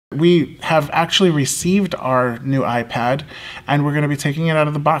We have actually received our new iPad, and we're going to be taking it out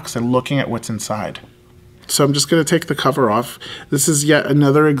of the box and looking at what's inside. So I'm just going to take the cover off. This is yet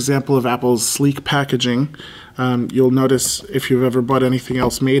another example of Apple's sleek packaging. You'll notice if you've ever bought anything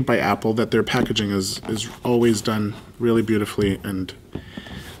else made by Apple that their packaging is always done really beautifully and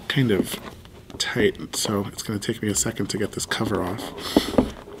kind of tight. So it's going to take me a second to get this cover off.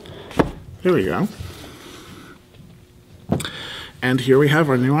 There we go. And here we have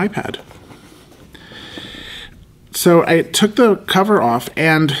our new iPad. So I took the cover off,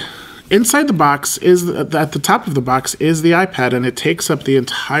 and inside the box is, at the top of the box is the iPad, and it takes up the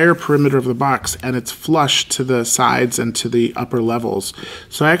entire perimeter of the box, and it's flush to the sides and to the upper levels.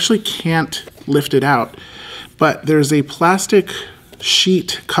 So I actually can't lift it out, but there's a plastic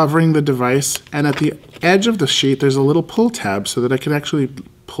sheet covering the device, and at the edge of the sheet there's a little pull tab so that I can actually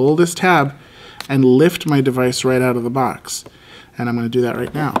pull this tab and lift my device right out of the box. And I'm going to do that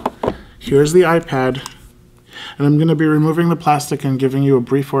right now. Here's the iPad, and I'm going to be removing the plastic and giving you a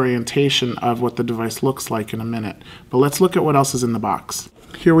brief orientation of what the device looks like in a minute. But let's look at what else is in the box.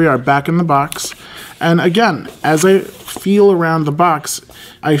 Here we are back in the box, and again, as I feel around the box,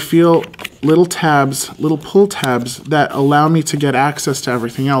 I feel little tabs, little pull tabs that allow me to get access to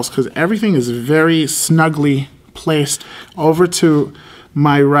everything else, because everything is very snugly placed. Over to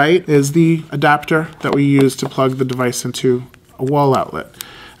my right is the adapter that we use to plug the device into a wall outlet,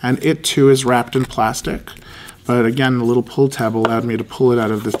 and it too is wrapped in plastic. But again, the little pull tab allowed me to pull it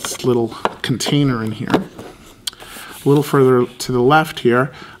out of this little container in here. A little further to the left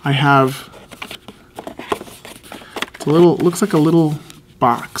here, I have looks like a little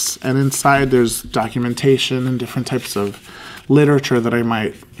box, and inside there's documentation and different types of literature that I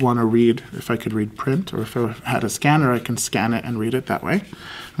might want to read if I could read print, or if I had a scanner I can scan it and read it that way.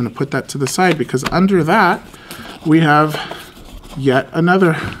 I'm going to put that to the side because under that we have yet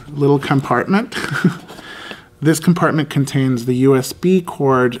another little compartment. This compartment contains the USB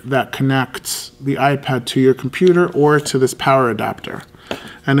cord that connects the iPad to your computer or to this power adapter.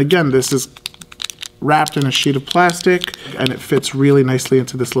 And again, this is wrapped in a sheet of plastic, and it fits really nicely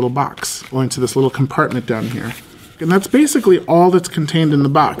into this little box, or into this little compartment down here. And that's basically all that's contained in the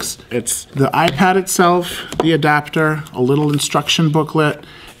box. It's the iPad itself, the adapter, a little instruction booklet,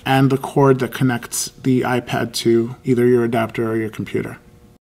 and the cord that connects the iPad to either your adapter or your computer.